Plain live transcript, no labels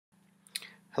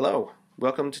Hello,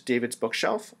 welcome to David's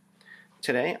Bookshelf.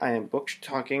 Today I am book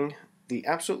talking The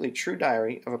Absolutely True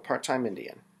Diary of a Part-Time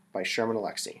Indian by Sherman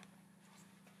Alexie.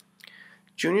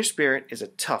 Junior Spirit is a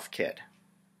tough kid.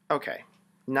 Okay,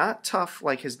 not tough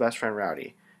like his best friend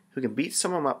Rowdy, who can beat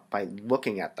someone up by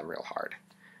looking at them real hard,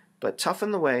 but tough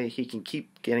in the way he can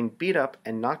keep getting beat up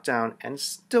and knocked down and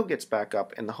still gets back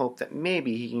up in the hope that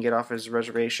maybe he can get off his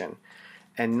reservation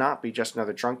and not be just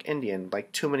another drunk Indian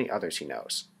like too many others he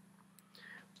knows.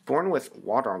 Born with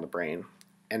water on the brain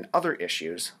and other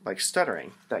issues like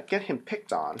stuttering that get him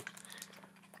picked on,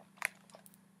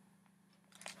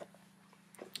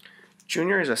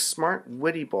 Junior is a smart,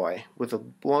 witty boy with a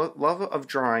love of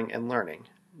drawing and learning,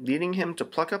 leading him to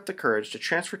pluck up the courage to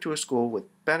transfer to a school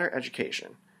with better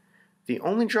education. The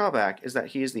only drawback is that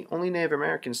he is the only Native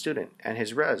American student, and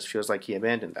his res feels like he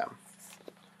abandoned them.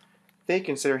 They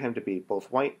consider him to be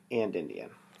both white and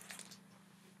Indian.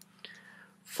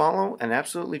 Follow an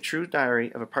absolutely true diary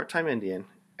of a part-time Indian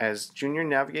as Junior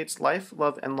navigates life,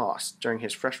 love, and loss during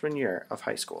his freshman year of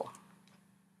high school.